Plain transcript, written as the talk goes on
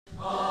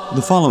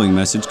The following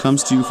message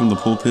comes to you from the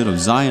pulpit of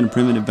Zion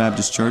Primitive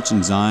Baptist Church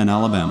in Zion,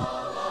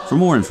 Alabama. For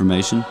more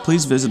information,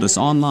 please visit us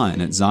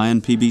online at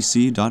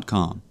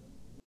zionpbc.com.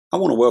 I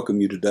want to welcome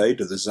you today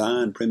to the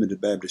Zion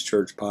Primitive Baptist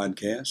Church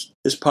podcast.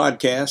 This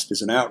podcast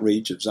is an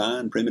outreach of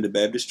Zion Primitive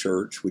Baptist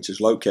Church, which is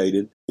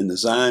located in the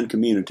Zion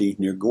community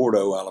near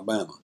Gordo,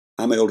 Alabama.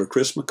 I'm Elder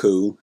Chris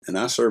McCool, and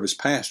I serve as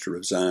pastor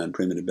of Zion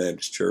Primitive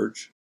Baptist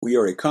Church. We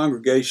are a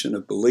congregation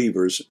of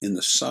believers in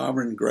the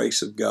sovereign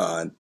grace of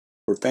God,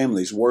 where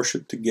families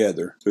worship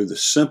together through the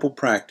simple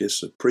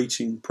practice of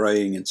preaching,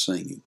 praying, and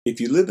singing. If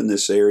you live in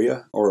this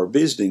area or are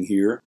visiting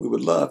here, we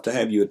would love to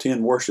have you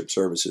attend worship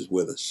services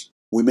with us.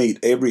 We meet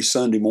every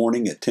Sunday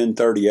morning at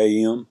 10:30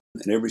 a.m.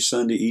 and every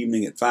Sunday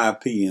evening at 5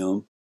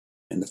 p.m.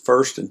 and the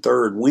first and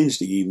third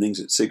Wednesday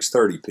evenings at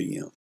 6:30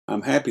 p.m.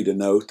 I'm happy to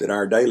note that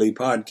our daily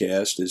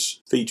podcast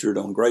is featured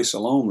on Grace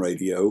Alone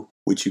Radio,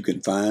 which you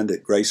can find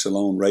at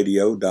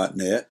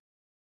gracealoneradio.net.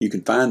 You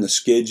can find the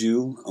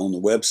schedule on the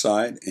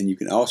website, and you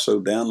can also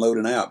download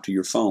an app to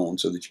your phone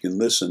so that you can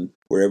listen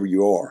wherever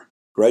you are.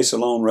 Grace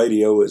Alone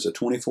Radio is a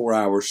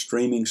 24-hour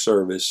streaming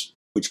service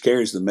which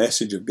carries the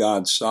message of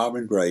God's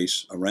sovereign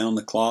grace around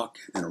the clock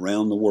and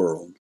around the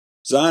world.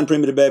 Zion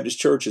Primitive Baptist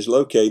Church is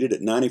located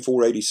at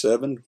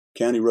 9487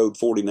 County Road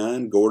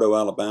 49, Gordo,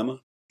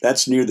 Alabama.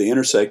 That's near the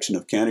intersection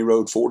of County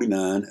Road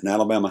 49 and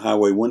Alabama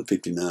Highway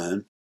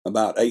 159,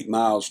 about 8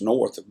 miles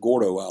north of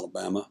Gordo,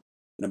 Alabama,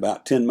 and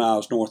about 10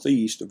 miles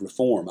northeast of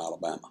Reform,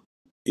 Alabama.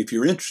 If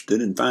you're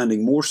interested in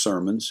finding more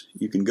sermons,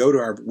 you can go to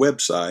our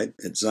website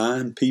at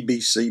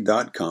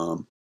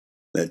zionpbc.com.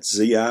 That's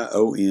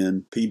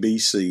zionpbc.com,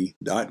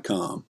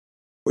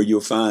 where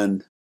you'll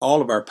find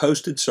all of our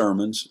posted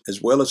sermons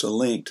as well as a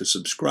link to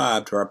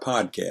subscribe to our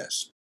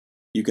podcast.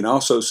 You can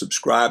also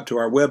subscribe to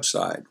our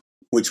website,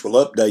 which will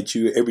update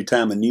you every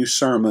time a new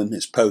sermon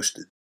is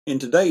posted. In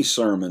today's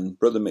sermon,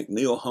 Brother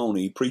McNeil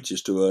Honey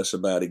preaches to us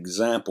about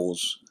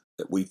examples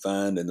that we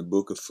find in the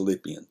book of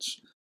Philippians.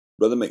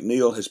 Brother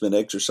McNeil has been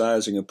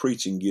exercising a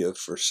preaching gift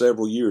for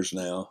several years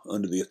now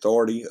under the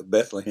authority of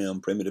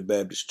Bethlehem Primitive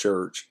Baptist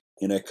Church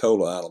in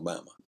Ecola,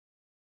 Alabama.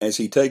 As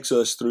he takes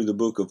us through the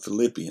book of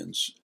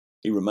Philippians,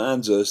 he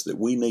reminds us that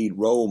we need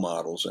role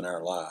models in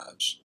our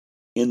lives.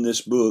 In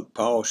this book,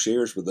 Paul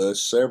shares with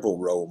us several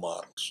role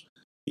models.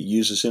 He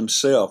uses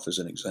himself as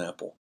an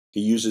example.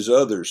 He uses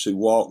others who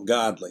walk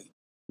godly.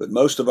 But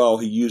most of all,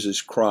 he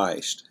uses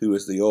Christ, who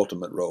is the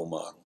ultimate role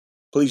model.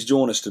 Please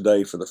join us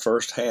today for the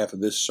first half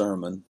of this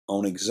sermon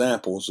on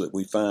examples that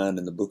we find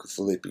in the book of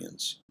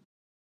Philippians.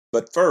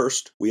 But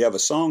first, we have a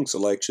song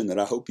selection that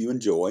I hope you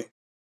enjoy.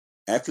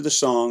 After the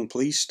song,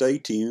 please stay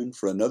tuned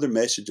for another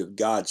message of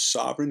God's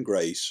sovereign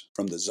grace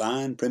from the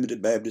Zion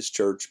Primitive Baptist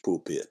Church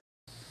pulpit.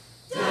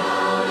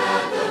 Down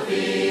at the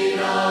feet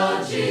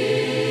of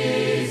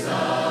Jesus,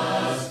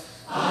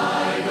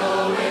 I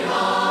go in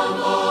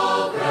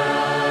humble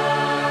prayer,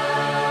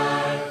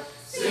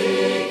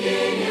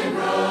 seeking in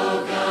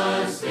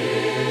broken spirit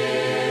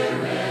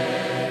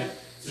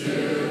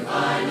to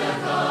find a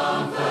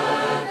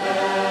comfort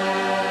there.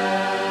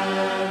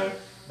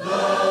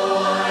 Though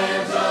I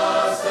am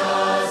just a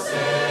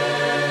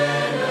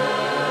sinner,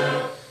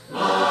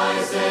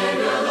 my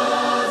Savior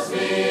loves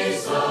me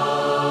so.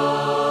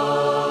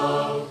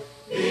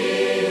 He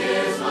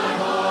hears my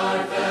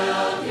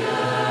heartfelt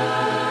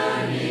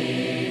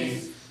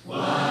yearnings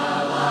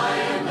while I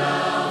am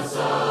bound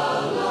so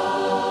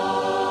low.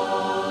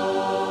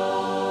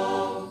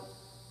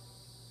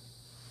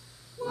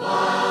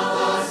 While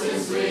thus in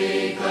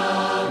sweet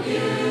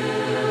communion,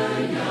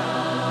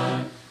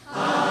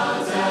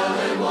 I'll tell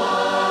him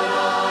what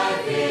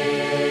I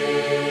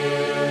feel.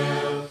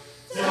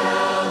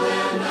 Tell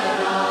him that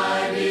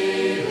I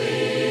believe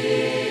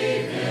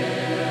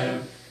him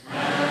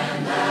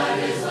and that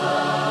his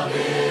love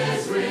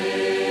is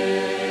real.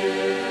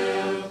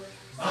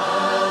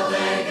 I'll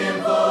thank him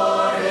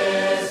for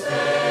his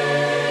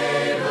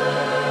favors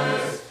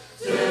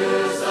to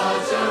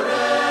such a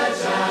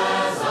wretch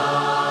as I.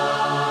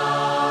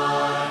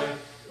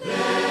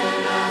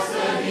 Then ask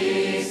that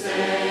he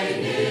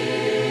stay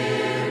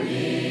near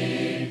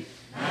me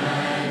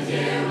and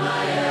hear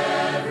my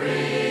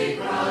every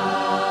cry.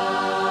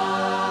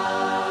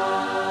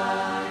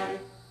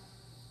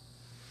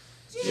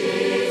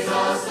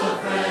 Jesus, the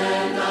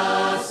friend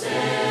of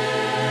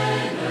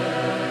sinners,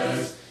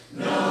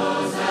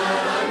 knows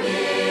that I'm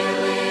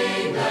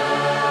kneeling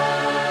there.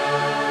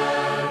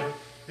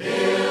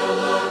 He'll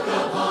look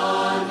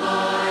upon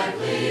my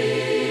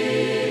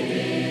pleading.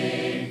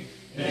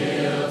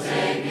 He'll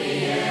take me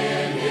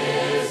in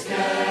his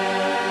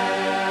care.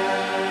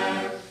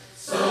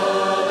 So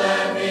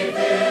let me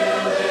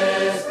feel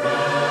his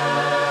presence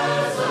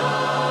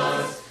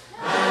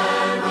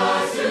and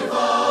rise to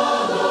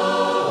follow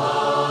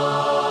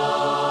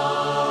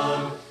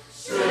on,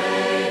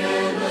 straight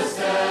in the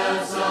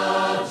steps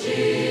of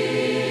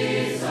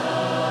Jesus,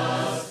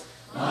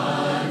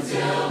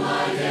 until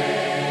my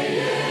day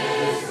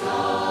is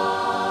gone.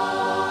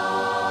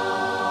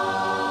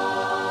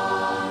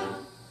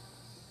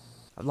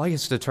 I'd like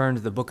us to turn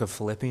to the book of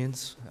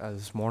Philippians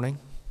this morning.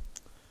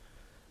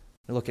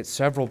 We look at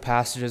several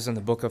passages in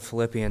the book of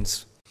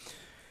Philippians.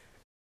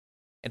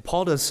 And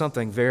Paul does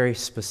something very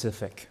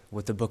specific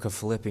with the book of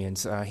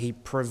Philippians. He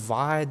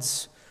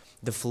provides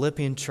the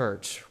Philippian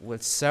church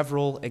with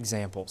several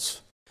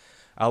examples.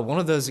 One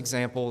of those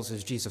examples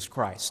is Jesus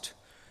Christ,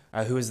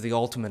 who is the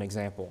ultimate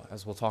example,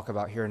 as we'll talk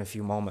about here in a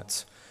few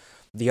moments.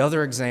 The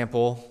other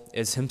example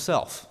is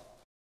himself.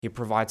 He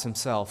provides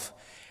himself.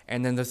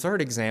 And then the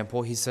third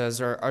example, he says,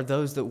 are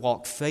those that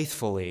walk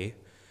faithfully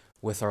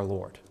with our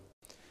Lord.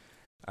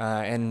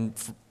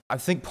 I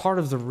think part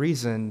of the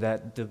reason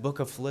that the book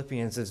of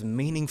Philippians is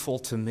meaningful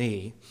to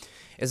me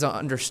is I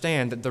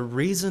understand that the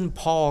reason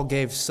Paul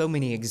gave so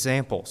many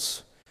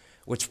examples,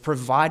 which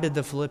provided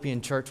the Philippian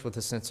church with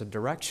a sense of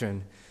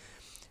direction,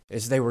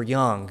 is they were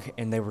young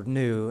and they were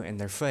new in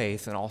their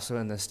faith and also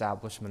in the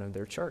establishment of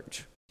their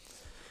church.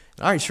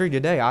 And I assure you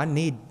today, I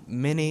need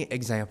many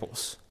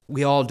examples.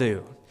 We all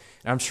do.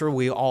 And I'm sure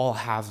we all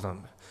have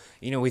them.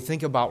 You know, we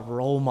think about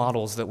role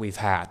models that we've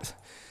had.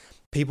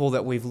 People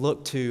that we've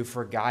looked to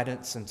for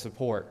guidance and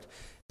support.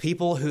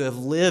 People who have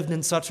lived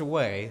in such a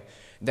way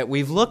that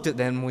we've looked at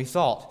them and we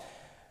thought,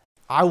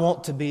 I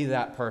want to be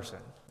that person.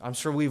 I'm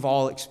sure we've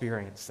all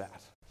experienced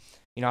that.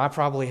 You know, I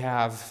probably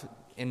have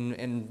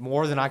in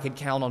more than I could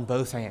count on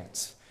both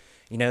hands.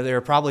 You know, there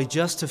are probably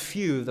just a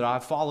few that I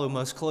follow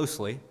most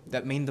closely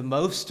that mean the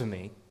most to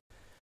me.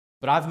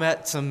 But I've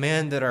met some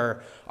men that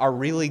are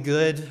really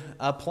good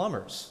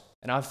plumbers.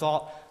 And I've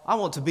thought, I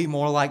want to be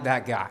more like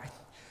that guy.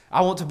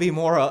 I want to be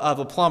more of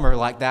a plumber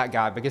like that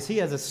guy because he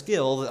has a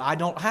skill that I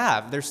don't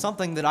have. There's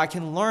something that I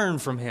can learn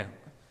from him.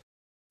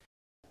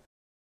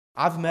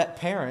 I've met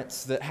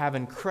parents that have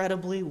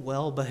incredibly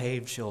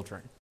well-behaved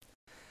children.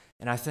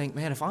 And I think,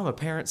 man, if I'm a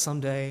parent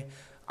someday,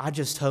 I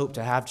just hope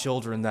to have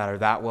children that are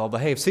that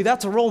well-behaved. See,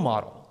 that's a role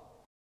model.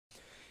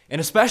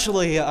 And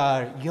especially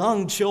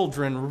young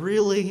children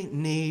really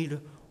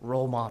need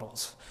role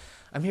models.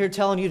 I'm here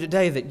telling you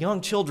today that young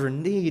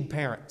children need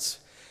parents.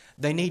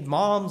 They need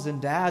moms and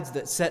dads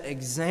that set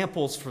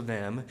examples for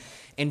them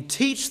and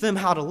teach them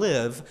how to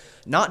live,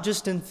 not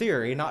just in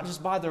theory, not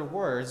just by their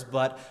words,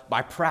 but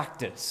by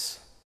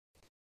practice.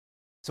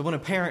 So when a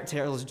parent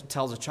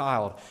tells a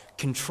child,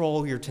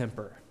 control your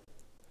temper.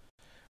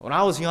 When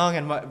I was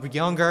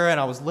younger and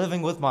I was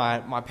living with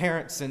my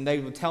parents and they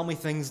would tell me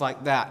things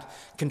like that,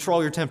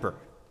 control your temper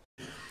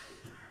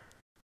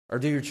or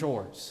do your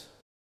chores.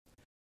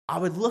 I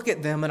would look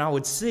at them and I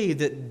would see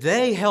that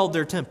they held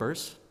their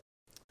tempers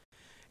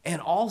and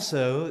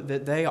also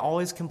that they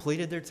always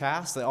completed their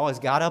tasks. They always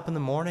got up in the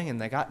morning and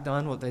they got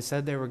done what they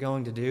said they were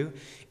going to do.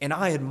 And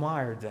I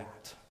admired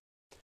that.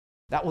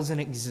 That was an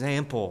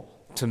example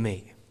to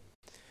me.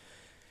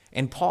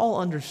 And Paul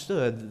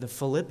understood that the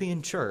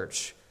Philippian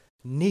church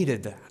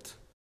needed that.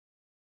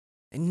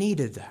 It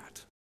needed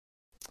that.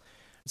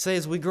 Say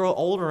as we grow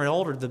older and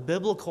older, the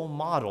biblical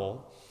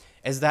model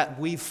is that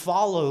we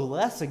follow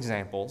less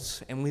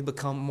examples and we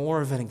become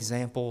more of an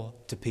example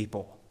to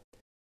people.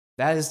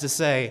 That is to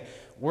say,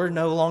 we're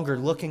no longer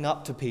looking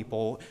up to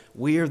people.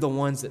 We are the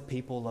ones that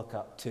people look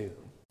up to.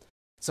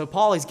 So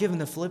Paul has given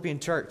the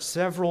Philippian church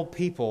several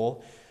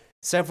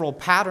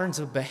patterns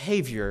of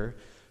behavior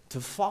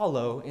to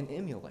follow and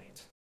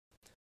emulate.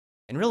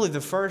 And really the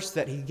first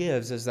that he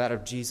gives is that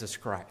of Jesus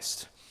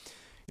Christ.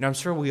 And I'm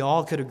sure we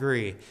all could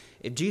agree,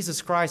 if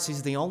Jesus Christ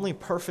is the only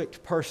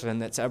perfect person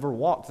that's ever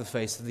walked the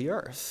face of the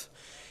earth,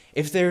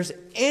 if there's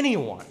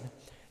anyone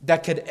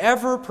that could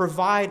ever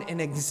provide an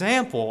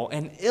example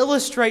and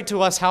illustrate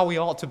to us how we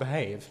ought to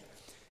behave,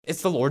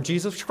 it's the Lord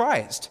Jesus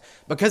Christ,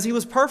 because he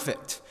was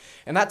perfect.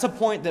 And that's a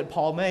point that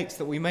Paul makes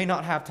that we may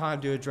not have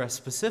time to address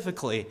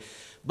specifically.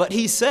 But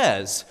he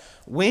says,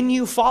 when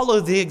you follow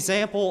the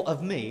example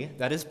of me,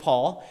 that is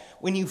Paul,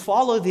 when you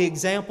follow the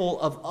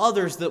example of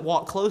others that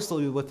walk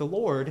closely with the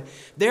Lord,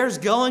 there's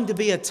going to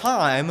be a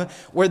time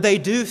where they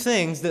do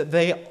things that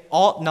they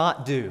ought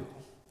not do.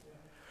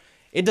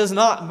 It does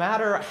not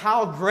matter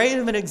how great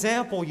of an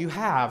example you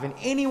have, and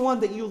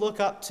anyone that you look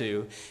up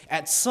to,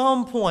 at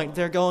some point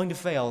they're going to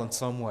fail in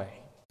some way.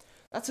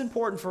 That's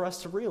important for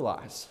us to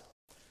realize.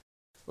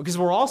 Because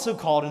we're also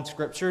called in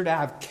Scripture to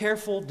have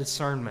careful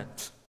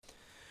discernment.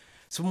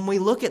 So when we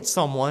look at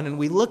someone and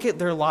we look at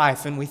their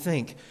life and we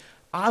think,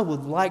 I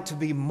would like to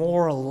be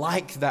more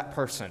like that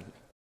person,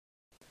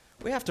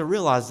 we have to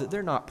realize that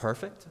they're not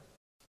perfect.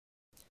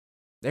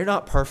 They're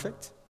not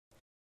perfect.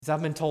 As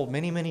I've been told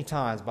many, many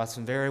times by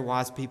some very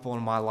wise people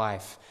in my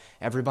life,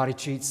 everybody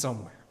cheats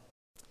somewhere.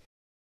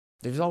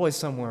 There's always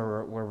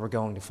somewhere where we're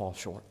going to fall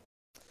short.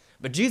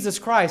 But Jesus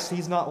Christ,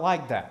 he's not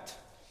like that,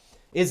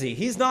 is he?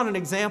 He's not an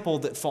example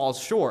that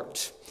falls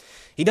short.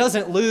 He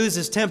doesn't lose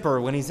his temper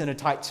when he's in a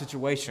tight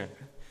situation.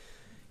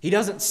 He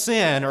doesn't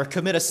sin or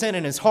commit a sin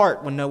in his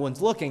heart when no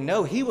one's looking.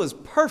 No, he was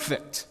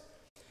perfect.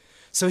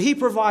 So he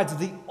provides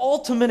the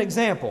ultimate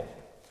example,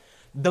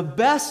 the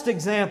best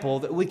example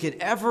that we could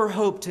ever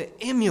hope to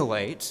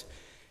emulate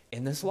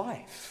in this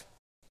life.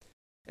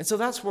 And so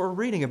that's what we're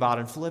reading about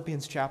in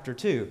Philippians chapter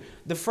 2.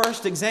 The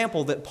first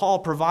example that Paul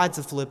provides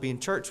the Philippian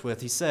church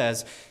with, he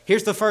says,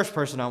 here's the first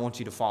person I want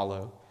you to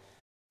follow,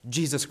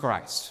 Jesus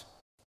Christ.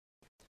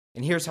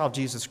 And here's how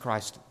Jesus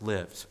Christ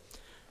lived.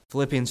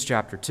 Philippians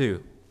chapter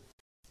 2,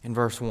 in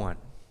verse 1.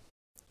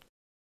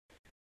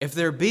 If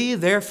there be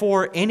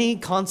therefore any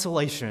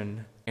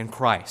consolation in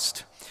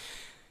Christ,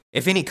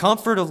 if any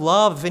comfort of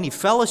love, if any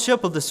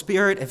fellowship of the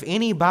Spirit, if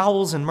any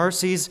bowels and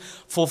mercies,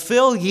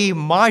 fulfill ye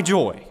my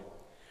joy,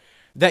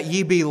 that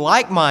ye be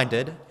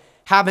like-minded,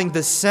 having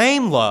the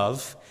same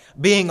love,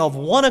 being of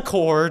one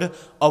accord,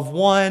 of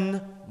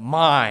one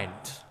mind.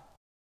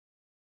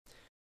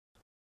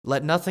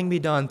 Let nothing be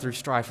done through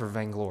strife or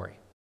vainglory,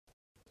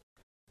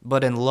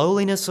 but in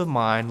lowliness of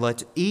mind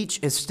let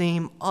each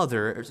esteem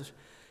others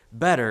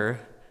better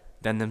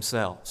than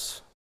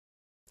themselves.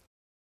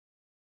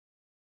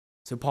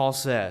 So Paul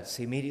says,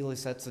 he immediately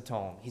sets the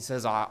tone. He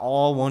says, I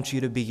all want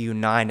you to be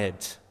united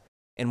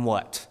in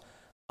what?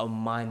 A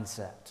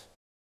mindset.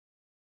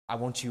 I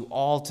want you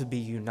all to be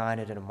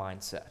united in a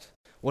mindset.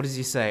 What does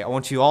he say? I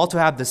want you all to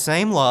have the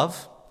same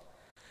love.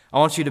 I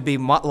want you to be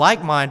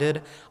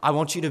like-minded. I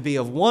want you to be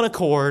of one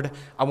accord.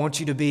 I want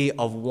you to be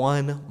of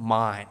one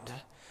mind.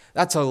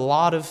 That's a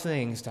lot of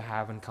things to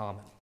have in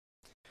common.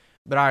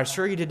 But I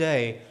assure you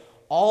today,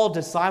 all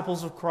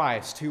disciples of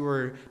Christ who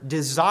are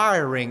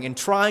desiring and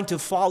trying to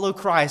follow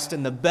Christ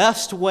in the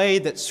best way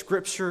that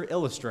Scripture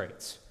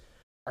illustrates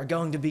are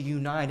going to be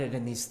united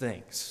in these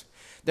things.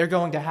 They're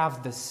going to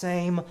have the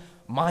same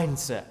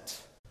mindset.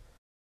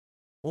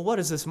 Well, what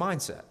is this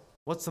mindset?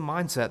 What's the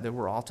mindset that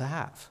we're all to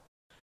have?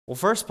 Well,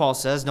 first Paul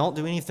says, don't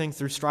do anything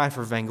through strife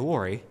or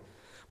vainglory,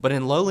 but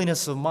in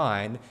lowliness of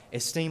mind,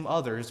 esteem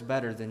others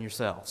better than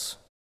yourselves.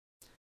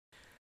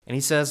 And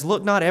he says,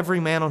 look not every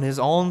man on his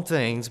own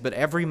things, but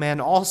every man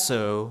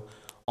also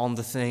on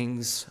the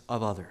things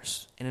of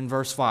others. And in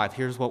verse 5,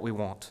 here's what we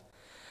want.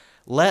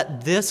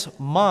 Let this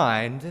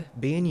mind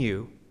be in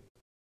you,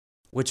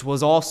 which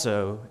was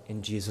also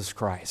in Jesus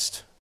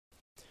Christ.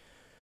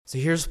 So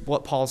here's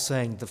what Paul's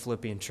saying to the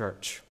Philippian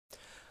church.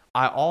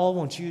 I all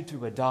want you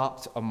to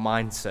adopt a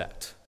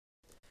mindset,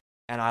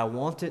 and I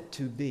want it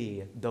to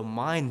be the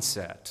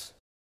mindset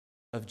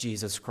of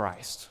Jesus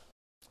Christ.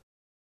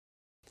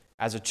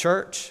 As a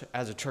church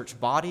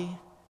body,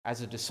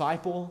 as a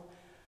disciple,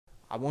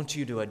 I want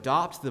you to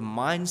adopt the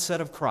mindset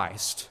of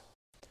Christ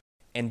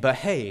and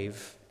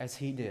behave as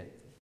he did.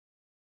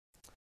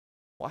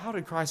 Well, how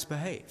did Christ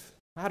behave?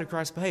 How did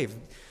Christ behave?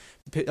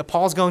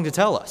 Paul's going to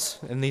tell us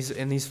in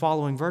these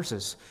following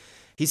verses.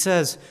 He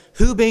says,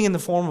 who being in the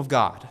form of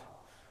God,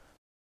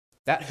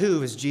 that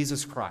who is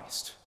Jesus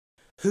Christ,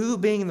 who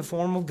being in the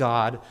form of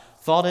God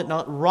thought it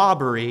not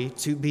robbery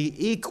to be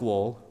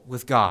equal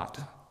with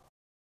God,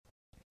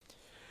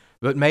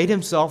 but made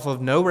himself of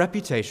no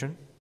reputation,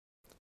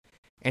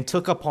 and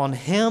took upon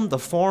him the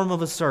form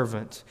of a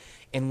servant,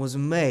 and was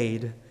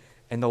made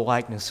in the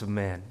likeness of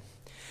men.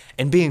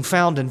 And being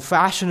found in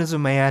fashion as a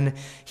man,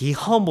 he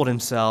humbled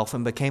himself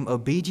and became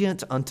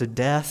obedient unto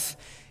death,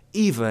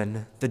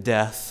 even the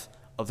death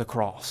of the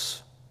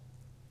cross.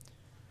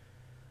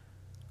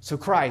 So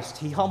Christ,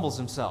 he humbles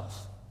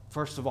himself.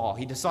 First of all,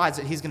 he decides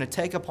that he's going to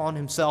take upon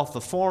himself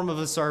the form of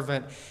a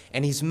servant,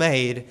 and he's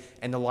made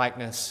in the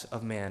likeness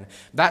of men.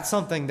 That's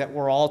something that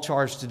we're all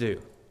charged to do,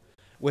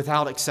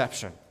 without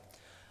exception.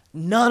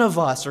 None of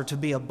us are to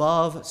be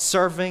above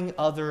serving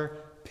other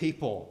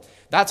people.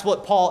 That's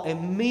what Paul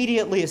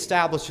immediately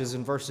establishes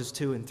in verses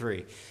 2 and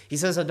 3. He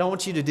says, I don't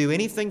want you to do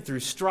anything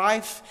through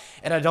strife,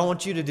 and I don't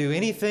want you to do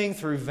anything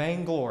through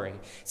vainglory. He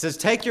says,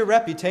 take your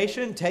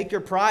reputation, take your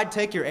pride,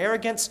 take your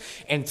arrogance,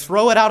 and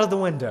throw it out of the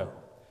window.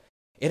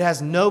 It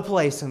has no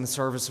place in the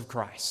service of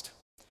Christ,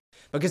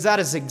 because that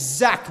is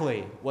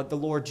exactly what the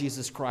Lord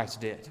Jesus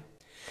Christ did.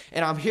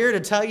 And I'm here to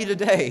tell you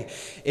today,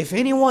 if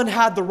anyone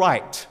had the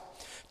right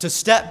to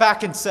step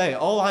back and say,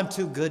 oh, I'm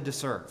too good to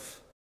serve,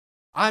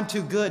 I'm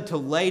too good to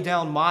lay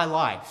down my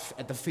life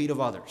at the feet of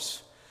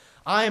others,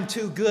 I am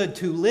too good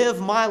to live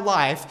my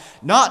life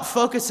not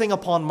focusing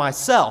upon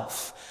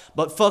myself,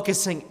 but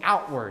focusing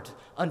outward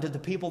unto the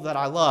people that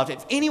I loved.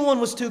 If anyone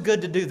was too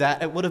good to do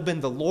that, it would have been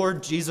the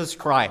Lord Jesus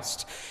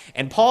Christ.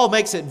 And Paul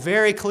makes it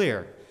very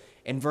clear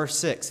in verse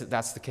 6 that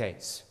that's the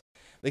case.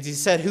 Because he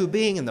said, who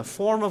being in the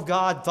form of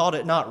God thought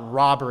it not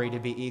robbery to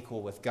be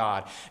equal with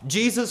God.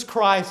 Jesus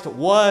Christ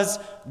was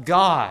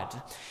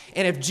God.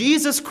 And if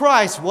Jesus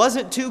Christ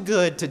wasn't too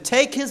good to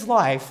take his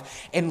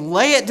life and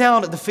lay it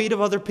down at the feet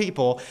of other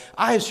people,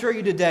 I assure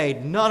you today,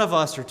 none of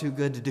us are too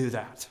good to do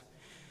that.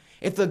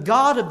 If the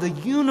God of the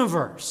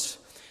universe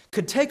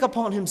could take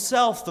upon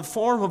himself the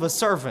form of a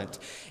servant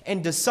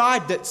and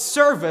decide that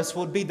service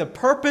would be the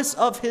purpose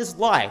of his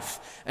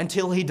life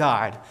until he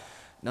died,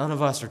 none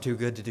of us are too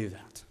good to do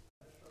that.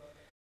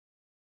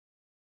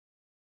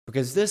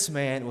 Because this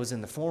man was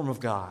in the form of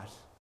God,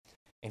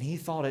 and he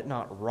thought it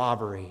not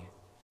robbery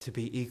to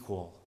be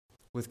equal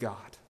with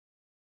God.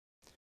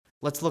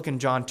 Let's look in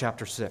John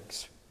chapter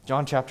 6.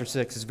 John chapter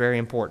 6 is very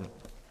important,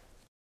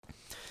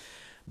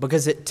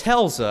 because it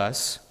tells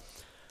us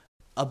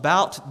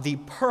about the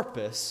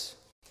purpose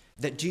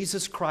that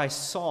Jesus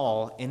Christ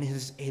saw in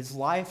his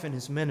life and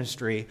his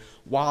ministry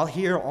while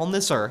here on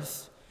this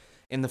earth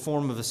in the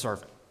form of a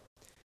servant.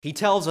 He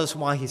tells us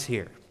why he's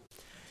here.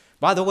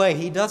 By the way,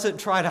 he doesn't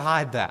try to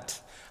hide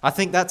that. I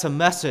think that's a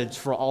message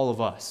for all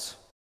of us.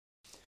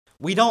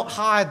 We don't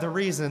hide the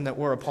reason that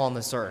we're upon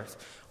this earth.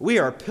 We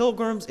are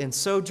pilgrims and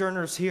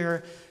sojourners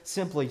here,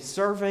 simply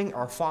serving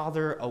our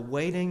Father,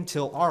 awaiting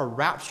till our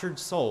raptured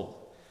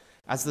soul,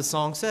 as the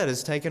song said,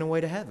 is taken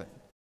away to heaven.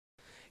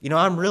 You know,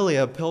 I'm really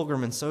a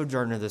pilgrim and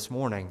sojourner this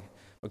morning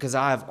because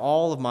I have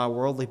all of my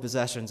worldly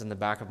possessions in the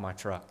back of my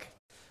truck.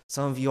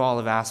 Some of you all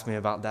have asked me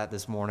about that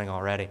this morning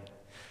already.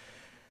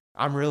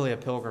 I'm really a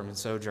pilgrim and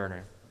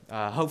sojourner.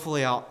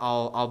 Hopefully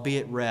I'll be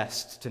at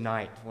rest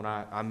tonight when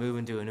I move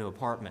into a new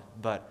apartment.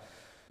 But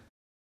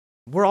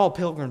we're all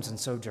pilgrims and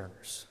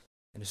sojourners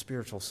in a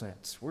spiritual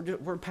sense.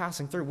 We're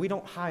passing through. We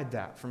don't hide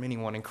that from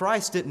anyone. And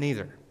Christ didn't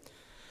either,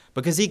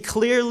 because he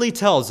clearly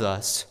tells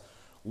us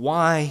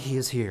why he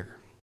is here.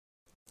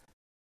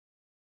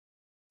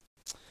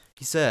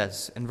 He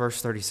says in verse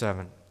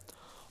 37,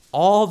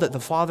 "All that the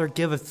Father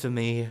giveth to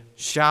me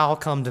shall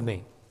come to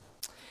me,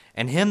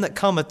 and him that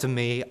cometh to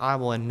me I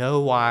will in no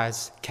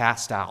wise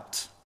cast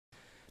out."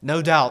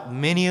 No doubt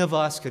many of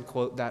us could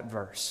quote that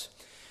verse.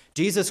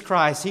 Jesus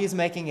Christ, he's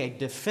making a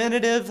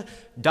definitive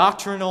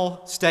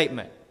doctrinal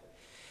statement.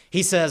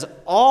 He says,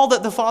 all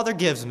that the Father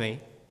gives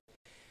me,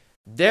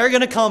 they're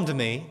going to come to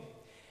me,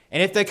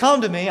 and if they come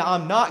to me,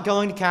 I'm not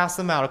going to cast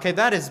them out. Okay,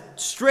 that is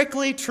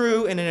strictly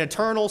true in an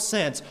eternal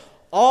sense.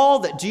 All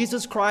that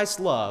Jesus Christ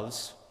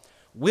loves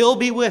will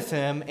be with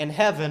him in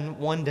heaven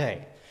one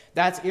day.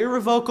 That's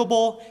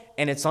irrevocable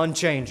and it's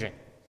unchanging.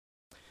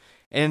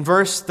 And in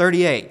verse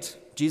 38,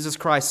 Jesus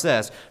Christ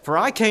says, "For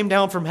I came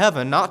down from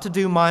heaven not to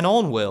do mine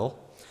own will,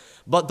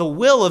 but the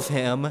will of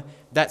him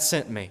that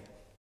sent me.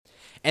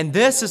 And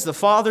this is the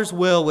Father's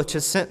will which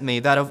has sent me,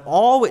 that of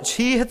all which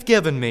he hath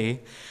given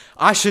me,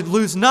 I should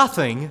lose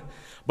nothing,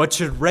 but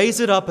should raise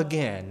it up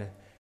again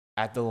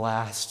at the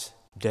last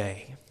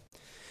day."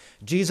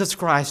 Jesus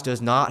Christ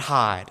does not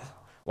hide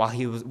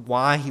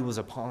why he was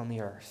upon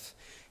the earth.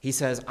 He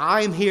says,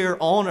 I am here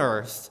on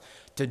earth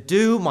to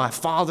do my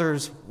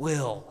Father's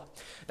will.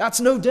 That's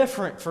no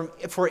different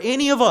for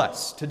any of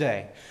us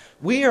today.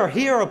 We are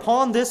here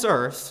upon this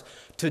earth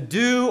to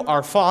do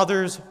our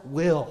Father's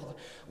will.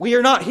 We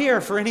are not here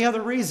for any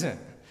other reason.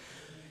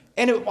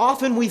 And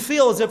often we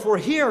feel as if we're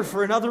here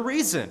for another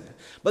reason.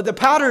 But the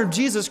pattern of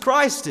Jesus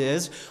Christ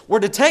is we're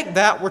to take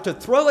that, we're to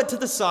throw it to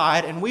the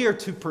side, and we are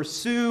to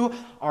pursue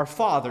our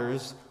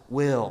Father's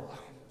will.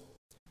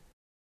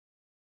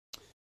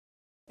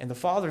 And the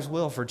Father's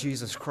will for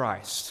Jesus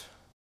Christ,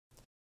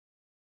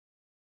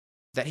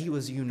 that he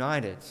was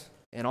united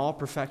in all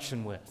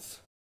perfection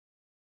with,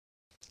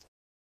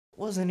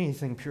 wasn't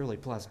anything purely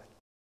pleasant.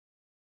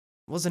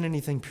 Wasn't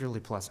anything purely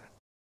pleasant.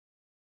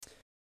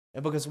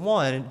 And because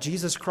one,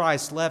 Jesus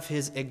Christ left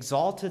his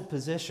exalted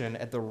position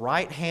at the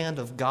right hand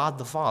of God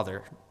the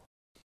Father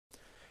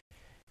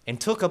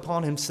and took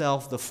upon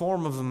himself the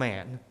form of a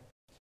man,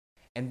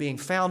 and being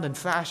found in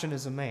fashion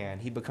as a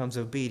man, he becomes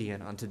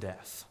obedient unto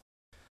death.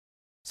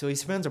 So he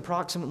spends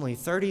approximately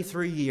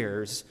 33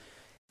 years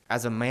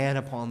as a man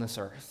upon this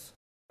earth.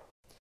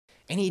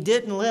 And he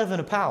didn't live in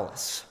a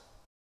palace.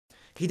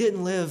 He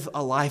didn't live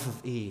a life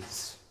of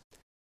ease.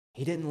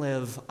 He didn't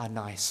live a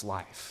nice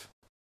life.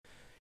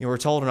 You know, we're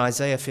told in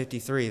Isaiah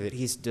 53 that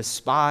he's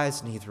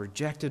despised and he's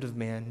rejected of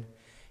men.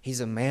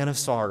 He's a man of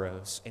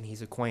sorrows and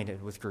he's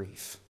acquainted with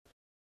grief.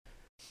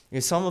 You know,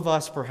 some of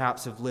us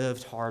perhaps have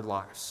lived hard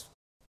lives.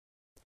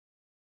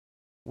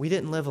 We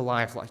didn't live a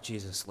life like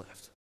Jesus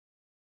lived.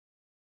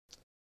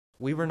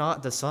 We were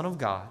not the Son of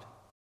God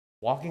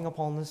walking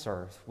upon this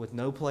earth with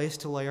no place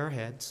to lay our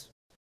heads,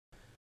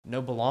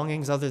 no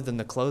belongings other than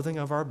the clothing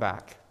of our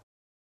back,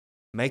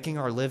 making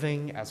our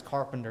living as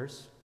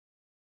carpenters,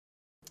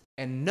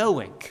 and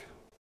knowing,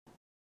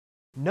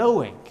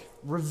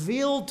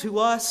 revealed to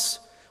us,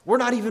 we're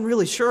not even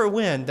really sure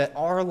when, that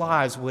our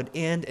lives would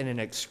end in an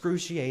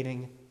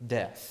excruciating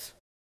death.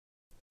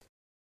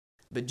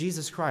 But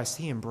Jesus Christ,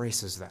 he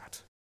embraces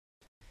that.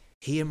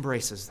 He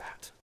embraces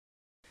that.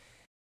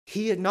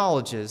 He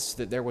acknowledges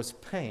that there was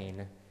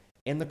pain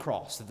in the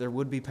cross, that there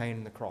would be pain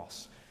in the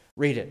cross.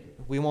 Read it.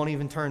 We won't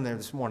even turn there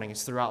this morning.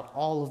 It's throughout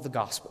all of the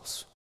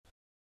Gospels.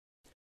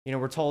 You know,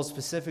 we're told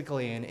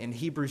specifically in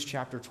Hebrews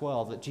chapter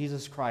 12 that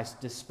Jesus Christ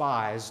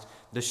despised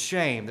the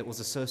shame that was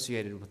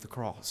associated with the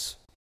cross.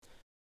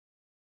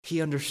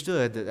 He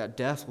understood that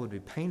death would be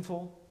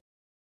painful,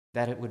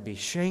 that it would be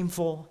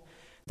shameful,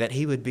 that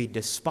he would be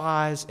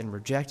despised and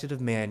rejected of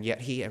men,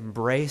 yet he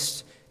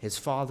embraced his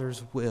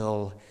Father's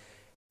will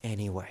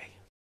anyway.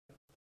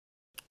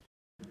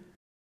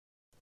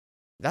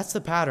 That's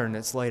the pattern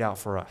that's laid out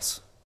for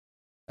us.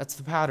 That's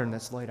the pattern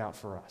that's laid out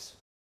for us.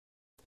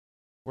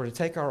 We're to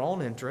take our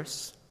own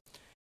interests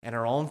and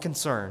our own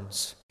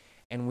concerns,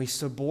 and we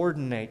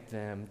subordinate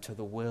them to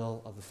the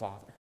will of the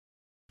Father.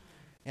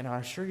 And I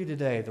assure you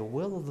today, the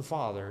will of the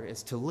Father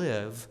is to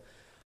live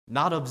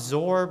not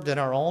absorbed in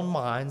our own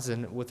minds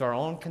and with our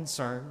own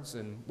concerns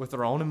and with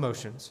our own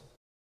emotions,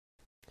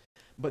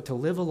 but to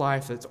live a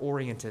life that's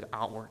oriented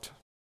outward.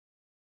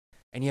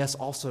 And yes,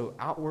 also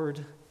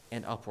outward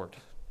and upward.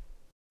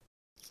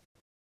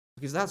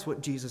 because that's what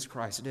Jesus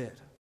Christ did.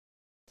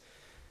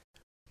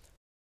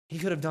 He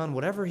could have done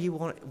whatever he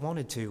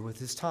wanted to with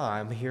his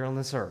time here on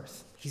this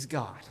earth. He's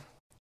God.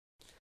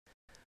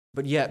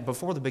 But yet,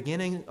 before the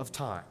beginning of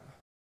time,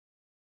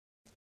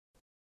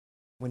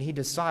 when he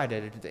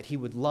decided that he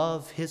would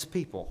love his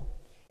people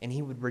and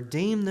he would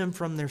redeem them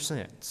from their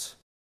sins,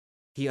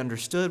 he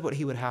understood what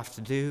he would have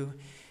to do,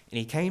 and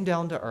he came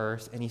down to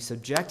earth and he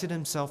subjected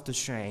himself to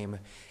shame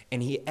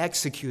and he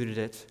executed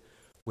it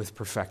with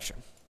perfection.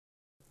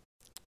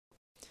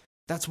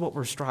 That's what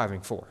we're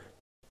striving for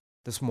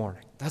this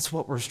morning. That's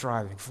what we're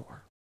striving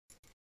for.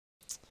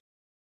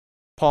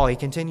 Paul, he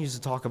continues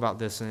to talk about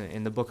this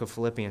in the book of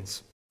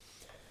Philippians,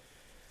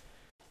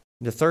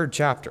 the 3rd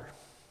chapter.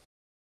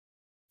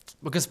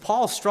 Because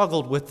Paul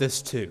struggled with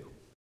this too.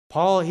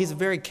 Paul, he's a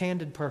very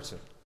candid person,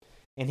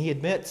 and he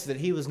admits that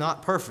he was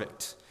not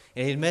perfect.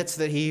 And he admits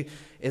that he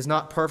is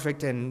not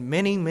perfect in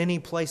many, many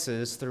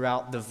places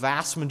throughout the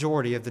vast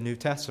majority of the New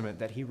Testament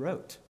that he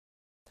wrote.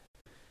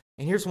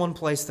 And here's one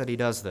place that he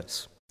does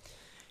this.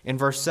 In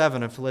verse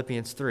 7 of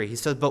Philippians 3, he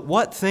says, "But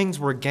what things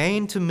were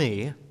gained to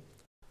me,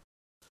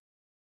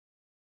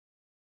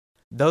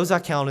 those I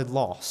counted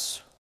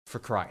loss for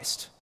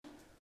Christ."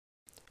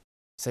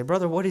 Say,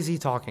 brother, what is he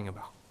talking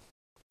about?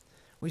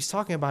 Well, he's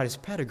talking about his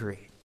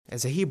pedigree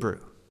as a Hebrew.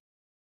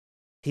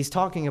 He's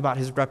talking about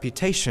his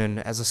reputation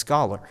as a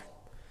scholar.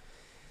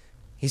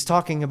 He's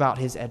talking about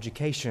his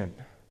education,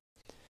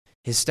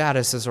 his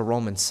status as a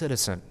Roman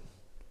citizen,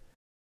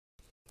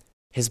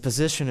 his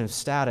position of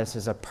status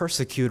as a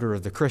persecutor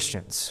of the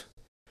Christians.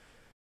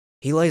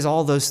 He lays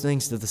all those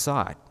things to the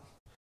side.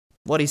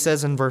 What he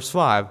says in verse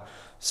 5,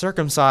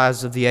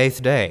 "Circumcised of the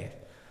 8th day,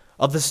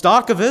 of the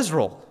stock of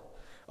Israel,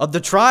 of the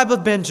tribe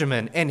of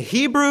Benjamin, and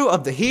Hebrew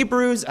of the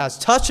Hebrews, as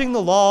touching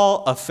the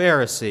law, a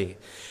Pharisee,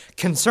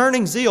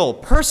 concerning zeal,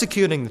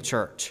 persecuting the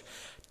church,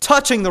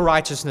 touching the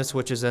righteousness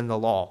which is in the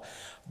law,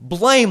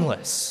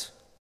 blameless."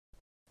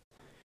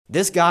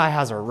 This guy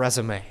has a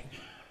resume.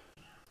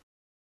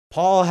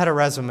 Paul had a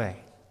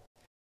resume.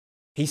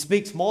 He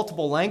speaks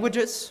multiple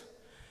languages.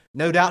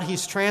 No doubt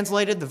he's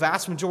translated the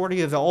vast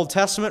majority of the Old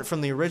Testament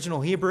from the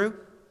original Hebrew.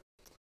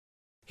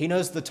 He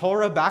knows the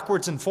Torah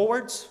backwards and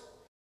forwards.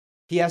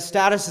 He has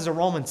status as a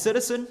Roman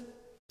citizen.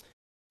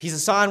 He's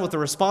assigned with the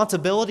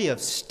responsibility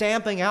of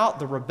stamping out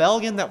the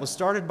rebellion that was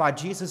started by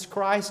Jesus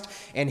Christ,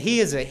 and he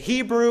is a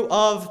Hebrew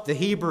of the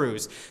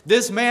Hebrews.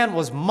 This man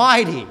was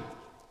mighty.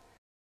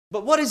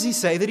 But what does he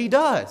say that he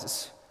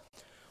does?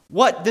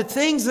 What the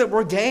things that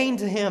were gained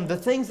to him, the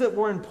things that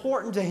were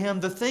important to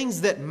him, the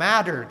things that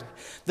mattered,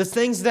 the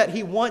things that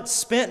he once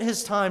spent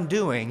his time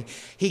doing,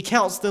 he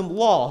counts them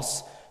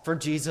loss for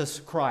Jesus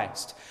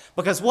Christ.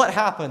 Because what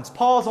happens?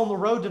 Paul's on the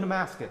road to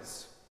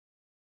Damascus.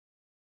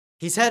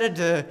 He's headed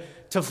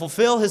to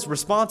fulfill his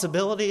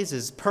responsibilities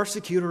as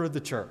persecutor of the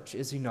church,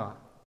 is he not?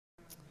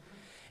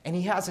 And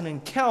he has an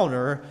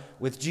encounter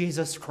with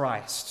Jesus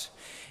Christ.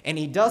 And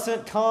he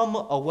doesn't come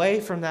away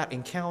from that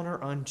encounter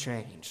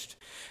unchanged.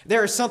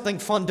 There is something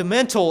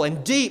fundamental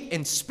and deep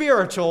and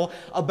spiritual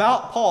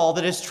about Paul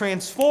that is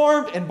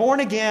transformed and born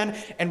again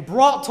and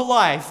brought to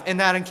life in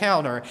that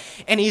encounter.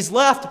 And he's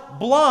left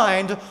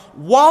blind,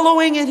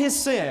 wallowing in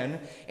his sin,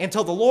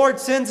 until the Lord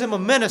sends him a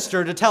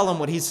minister to tell him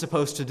what he's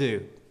supposed to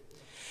do.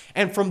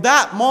 And from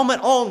that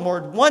moment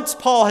onward, once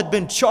Paul had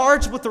been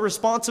charged with the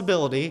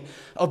responsibility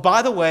of,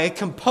 by the way,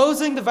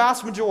 composing the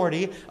vast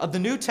majority of the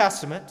New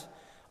Testament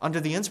under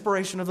the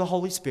inspiration of the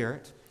Holy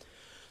Spirit,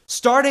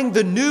 starting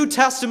the New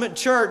Testament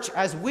church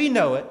as we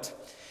know it,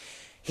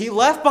 he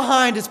left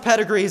behind his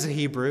pedigree as a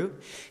Hebrew.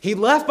 He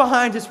left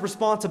behind his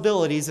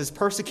responsibilities as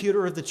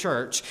persecutor of the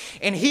church.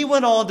 And he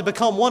went on to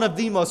become one of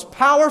the most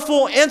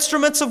powerful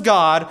instruments of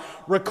God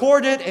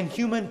recorded in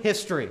human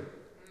history.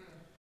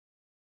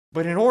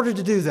 But in order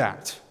to do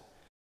that,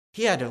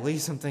 he had to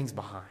leave some things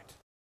behind.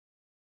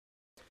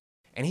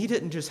 And he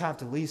didn't just have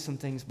to leave some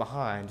things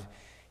behind.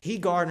 He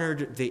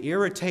garnered the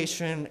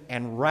irritation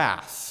and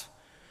wrath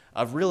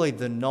of really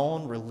the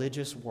known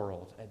religious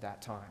world at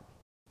that time.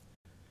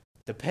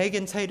 The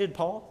pagans hated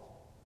Paul.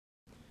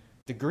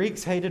 The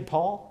Greeks hated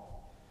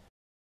Paul.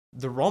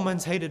 The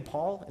Romans hated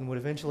Paul and would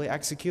eventually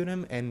execute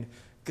him. And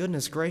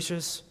goodness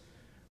gracious,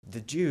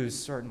 the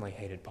Jews certainly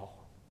hated Paul.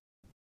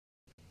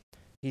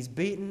 He's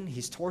beaten,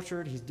 he's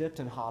tortured, he's dipped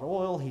in hot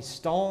oil, he's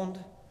stoned.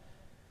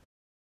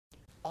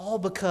 All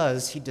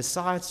because he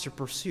decides to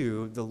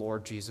pursue the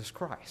Lord Jesus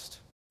Christ.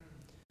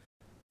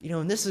 You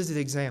know, and this is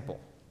the example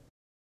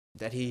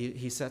that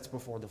he sets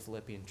before the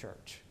Philippian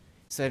church.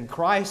 He said,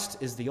 Christ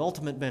is the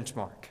ultimate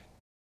benchmark.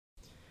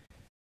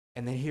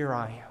 And then here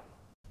I am.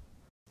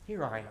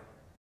 Here I am.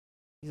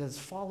 He says,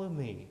 follow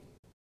me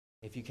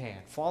if you can.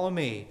 Follow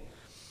me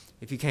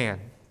if you can.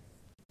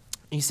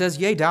 He says,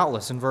 yea,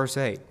 doubtless, in verse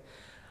 8,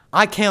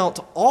 I count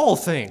all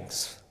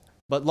things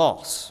but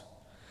loss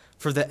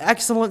for the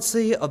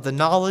excellency of the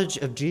knowledge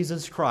of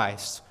Jesus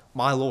Christ,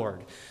 my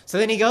Lord. So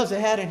then he goes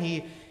ahead and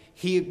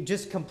he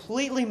just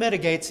completely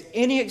mitigates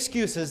any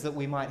excuses that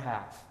we might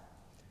have.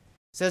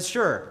 He says,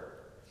 sure,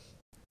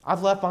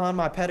 I've left behind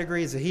my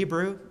pedigree as a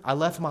Hebrew. I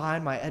left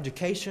behind my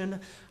education.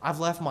 I've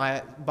left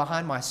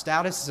behind my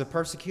status as a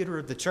persecutor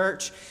of the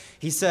church.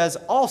 He says,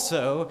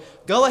 also,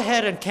 go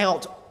ahead and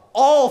count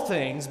all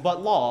things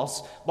but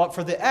loss, but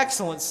for the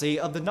excellency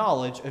of the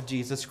knowledge of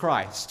Jesus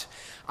Christ.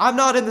 I'm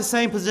not in the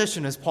same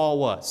position as Paul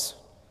was.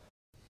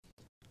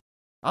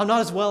 I'm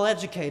not as well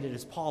educated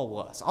as Paul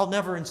was. I'll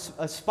never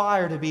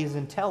aspire to be as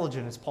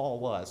intelligent as Paul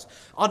was.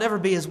 I'll never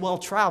be as well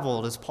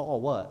traveled as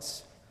Paul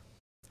was.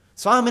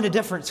 So I'm in a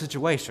different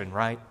situation,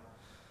 right?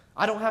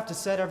 I don't have to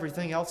set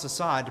everything else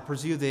aside to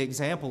pursue the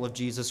example of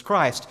Jesus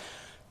Christ.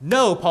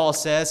 No, Paul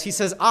says. He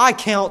says, I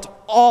count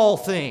all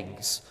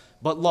things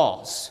but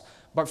loss,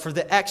 but for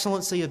the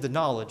excellency of the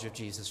knowledge of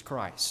Jesus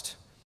Christ.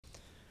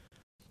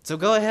 So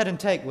go ahead and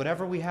take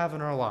whatever we have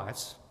in our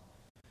lives,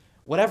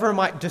 whatever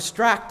might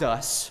distract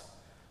us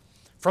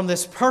from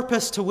this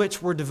purpose to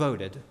which we're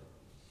devoted,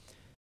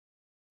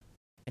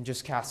 and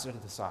just cast it to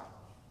the side.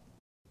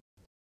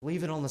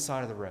 Leave it on the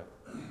side of the road.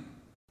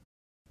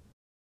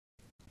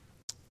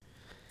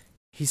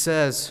 He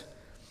says,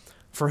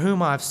 for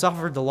whom I have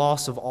suffered the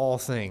loss of all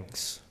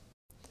things,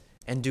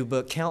 and do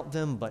but count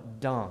them but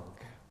dung,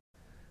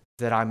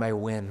 that I may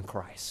win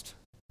Christ.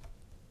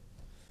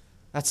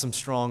 That's some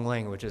strong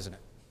language, isn't it?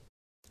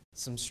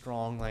 Some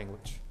strong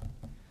language.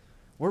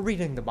 We're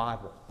reading the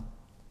Bible,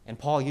 and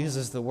Paul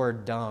uses the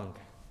word dung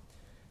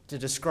to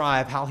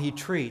describe how he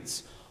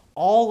treats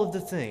all of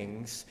the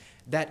things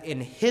that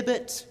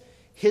inhibit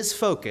his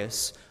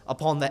focus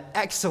upon the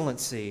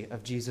excellency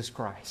of Jesus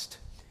Christ.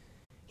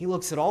 He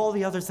looks at all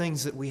the other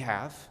things that we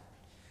have.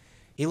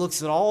 He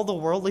looks at all the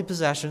worldly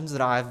possessions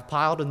that I've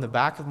piled in the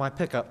back of my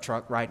pickup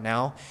truck right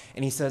now,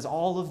 and he says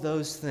all of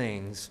those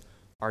things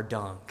are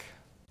dung.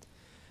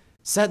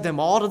 Set them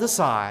all to the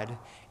side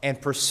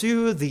and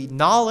pursue the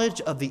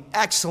knowledge of the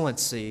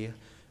excellency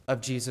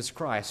of Jesus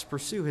Christ.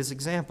 Pursue his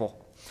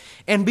example.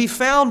 And be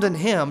found in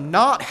him,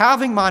 not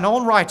having mine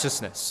own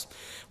righteousness,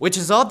 which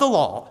is of the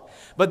law,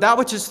 but that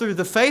which is through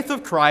the faith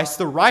of Christ,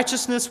 the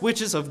righteousness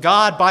which is of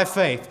God by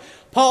faith.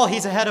 Paul,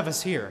 he's ahead of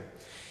us here.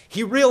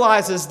 He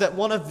realizes that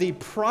one of the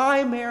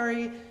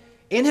primary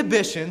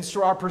inhibitions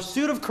to our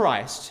pursuit of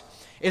Christ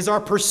is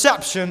our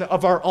perception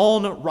of our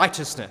own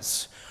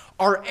righteousness.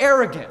 Our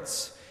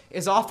arrogance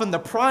is often the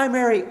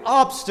primary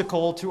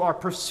obstacle to our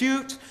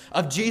pursuit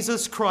of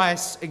Jesus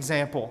Christ's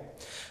example.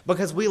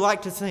 Because we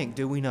like to think,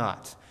 do we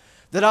not,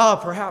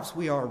 that perhaps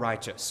we are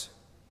righteous.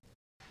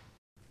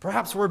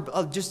 Perhaps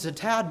we're just a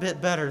tad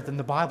bit better than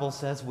the Bible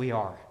says we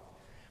are.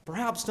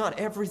 Perhaps not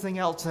everything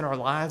else in our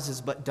lives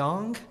is but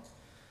dung.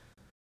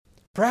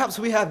 Perhaps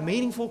we have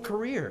meaningful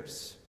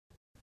careers.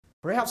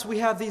 Perhaps we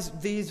have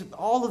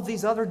all of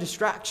these other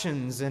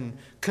distractions and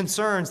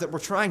concerns that we're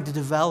trying to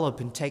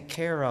develop and take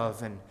care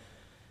of and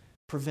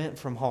prevent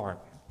from harm.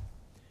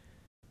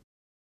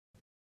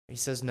 He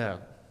says, no.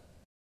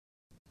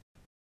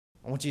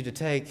 I want you to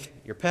take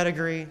your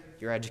pedigree,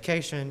 your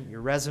education, your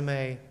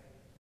resume.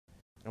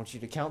 I want you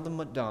to count them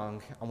but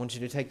dung. I want you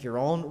to take your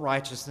own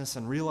righteousness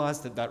and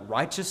realize that that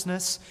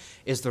righteousness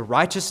is the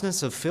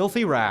righteousness of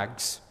filthy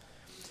rags,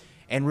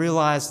 and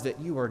realize that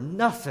you are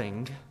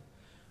nothing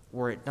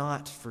were it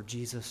not for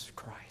Jesus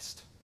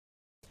Christ.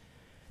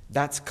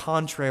 That's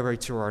contrary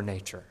to our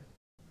nature.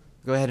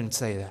 Go ahead and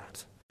say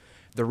that.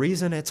 The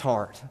reason it's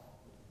hard,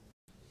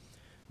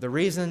 the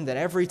reason that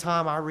every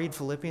time I read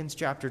Philippians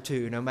chapter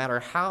 2, no matter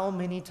how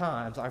many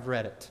times I've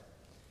read it,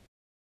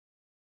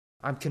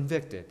 I'm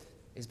convicted,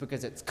 is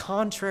because it's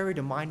contrary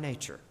to my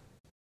nature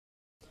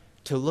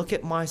to look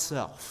at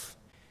myself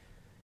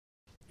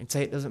and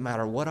say it doesn't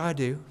matter what I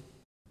do,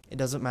 it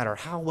doesn't matter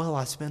how well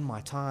I spend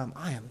my time,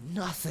 I am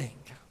nothing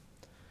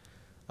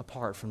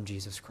apart from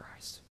Jesus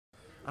Christ.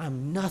 I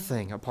am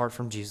nothing apart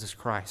from Jesus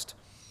Christ.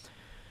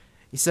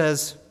 He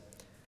says,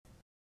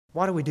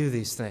 why do we do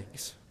these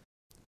things?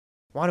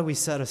 Why do we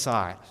set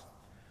aside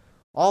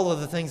all of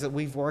the things that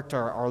we've worked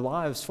our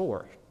lives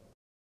for?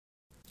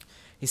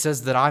 He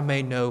says, that I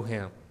may know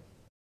him.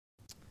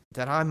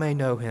 That I may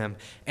know him,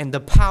 and the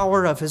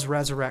power of his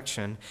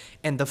resurrection,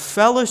 and the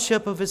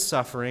fellowship of his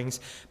sufferings,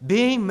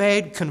 being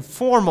made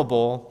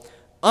conformable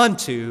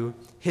unto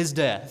his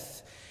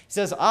death. He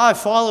says, I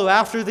follow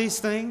after these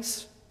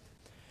things,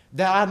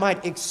 that I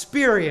might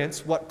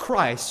experience what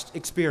Christ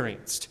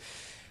experienced.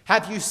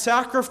 Have you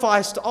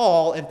sacrificed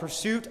all in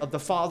pursuit of the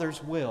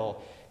Father's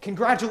will?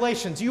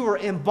 Congratulations, you are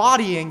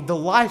embodying the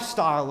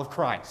lifestyle of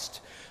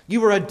Christ.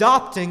 You are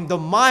adopting the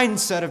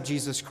mindset of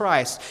Jesus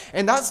Christ.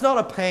 And that's not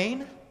a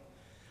pain.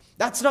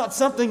 That's not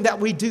something that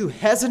we do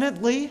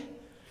hesitantly.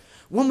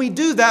 When we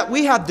do that,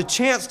 we have the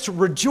chance to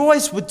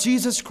rejoice with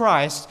Jesus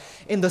Christ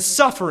in the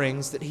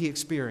sufferings that he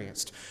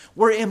experienced.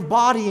 We're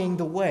embodying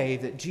the way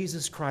that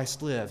Jesus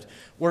Christ lived.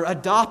 We're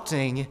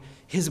adopting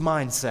his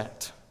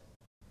mindset.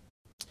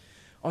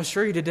 I'll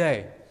assure you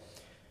today,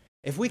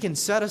 if we can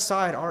set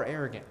aside our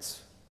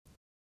arrogance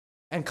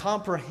and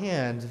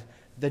comprehend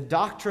the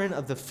doctrine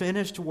of the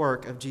finished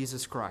work of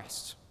Jesus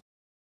Christ,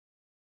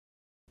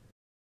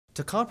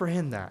 to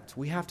comprehend that,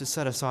 we have to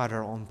set aside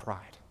our own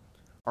pride,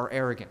 our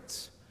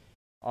arrogance,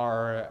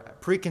 our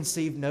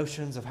preconceived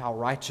notions of how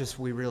righteous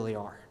we really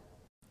are.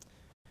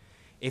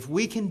 If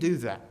we can do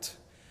that,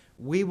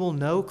 we will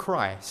know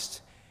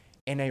Christ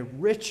in a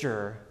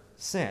richer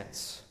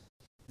sense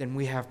than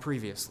we have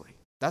previously.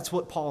 That's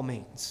what Paul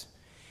means.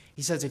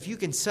 He says if you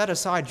can set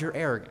aside your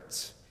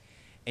arrogance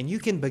and you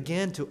can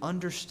begin to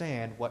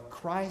understand what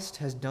Christ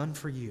has done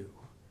for you,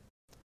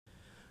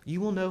 you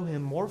will know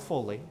him more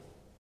fully,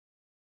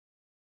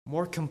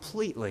 more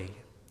completely,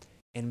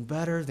 and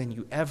better than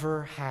you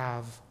ever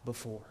have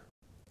before.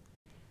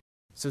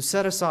 So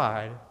set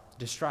aside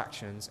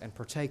distractions and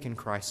partake in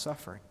Christ's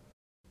suffering.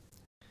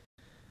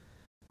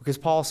 Because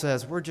Paul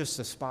says we're just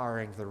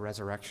aspiring to the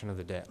resurrection of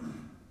the dead.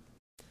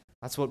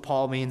 That's what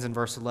Paul means in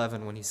verse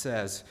 11 when he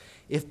says,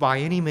 if by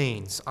any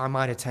means I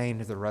might attain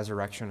to the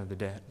resurrection of the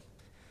dead.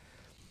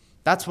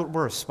 That's what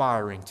we're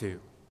aspiring to.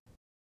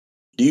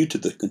 Due to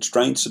the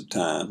constraints of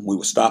time, we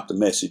will stop the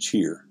message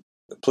here.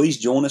 But please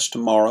join us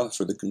tomorrow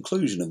for the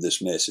conclusion of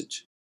this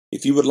message.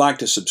 If you would like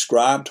to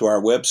subscribe to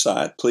our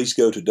website, please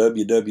go to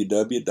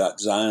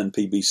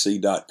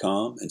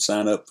www.zionpbc.com and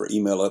sign up for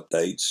email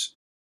updates.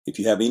 If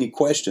you have any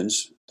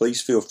questions,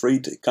 please feel free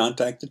to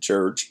contact the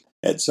church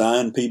at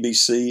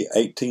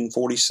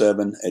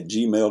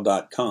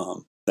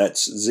zionpbc1847@gmail.com.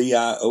 That's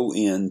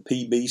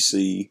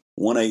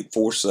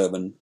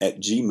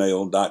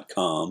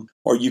ZIONPBC1847@gmail.com.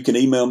 Or you can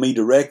email me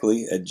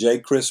directly at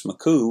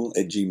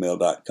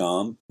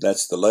jchrismccool@gmail.com.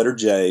 That's the letter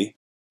J,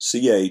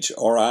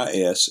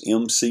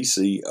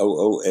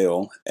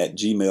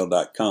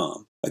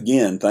 CHRISMCCOOL@gmail.com.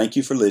 Again, thank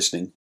you for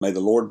listening. May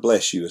the Lord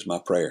bless you is my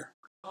prayer.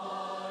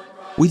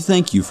 We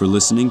thank you for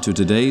listening to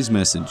today's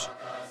message.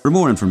 For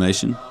more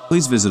information,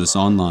 please visit us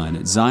online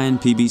at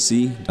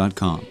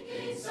zionpbc.com.